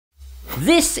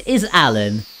This is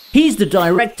Alan. He's the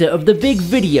director of the Big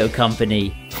Video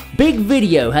company. Big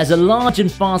Video has a large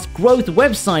and fast growth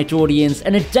website audience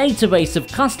and a database of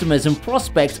customers and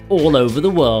prospects all over the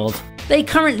world. They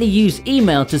currently use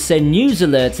email to send news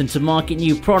alerts and to market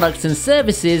new products and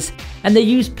services, and they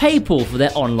use PayPal for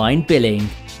their online billing.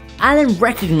 Alan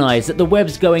recognized that the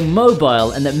web's going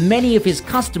mobile and that many of his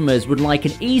customers would like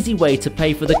an easy way to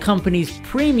pay for the company's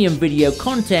premium video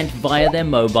content via their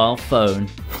mobile phone.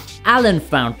 Alan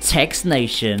found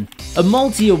TxtNation, a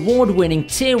multi-award-winning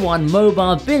Tier 1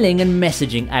 mobile billing and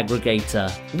messaging aggregator.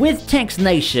 With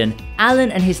TxtNation,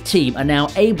 Alan and his team are now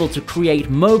able to create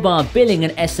mobile billing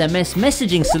and SMS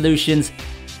messaging solutions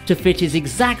to fit his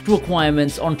exact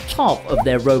requirements on top of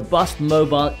their robust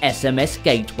mobile SMS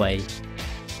gateway.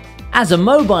 As a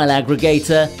mobile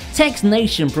aggregator,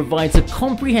 TxtNation provides a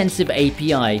comprehensive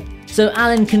API, so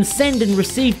Alan can send and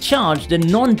receive charged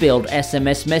and non-billed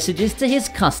SMS messages to his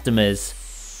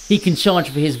customers. He can charge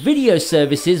for his video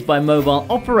services by mobile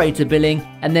operator billing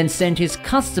and then send his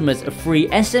customers a free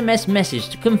SMS message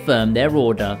to confirm their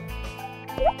order.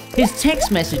 His text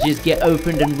messages get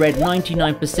opened and read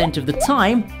 99% of the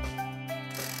time,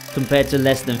 compared to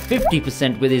less than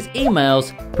 50% with his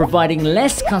emails, providing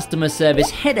less customer service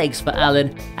headaches for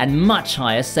Alan and much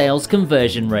higher sales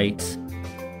conversion rates.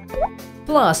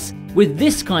 Plus, with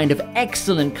this kind of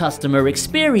excellent customer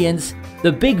experience,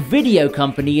 the Big Video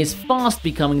company is fast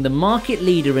becoming the market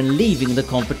leader and leaving the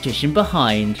competition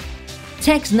behind.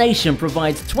 TxtNation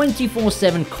provides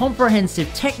 24/7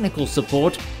 comprehensive technical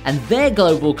support, and their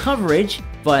global coverage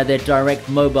via their direct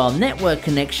mobile network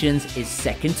connections is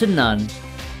second to none.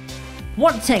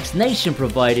 What TxtNation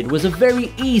provided was a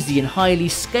very easy and highly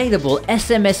scalable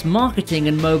SMS marketing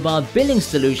and mobile billing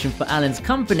solution for Alan's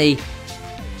company,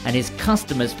 and his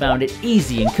customers found it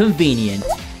easy and convenient.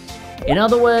 In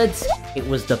other words, it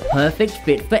was the perfect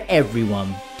fit for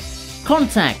everyone.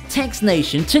 Contact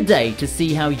TxtNation today to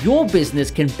see how your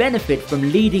business can benefit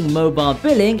from leading mobile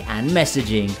billing and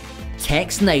messaging.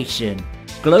 TxtNation.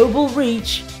 Global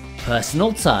reach,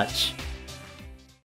 personal touch.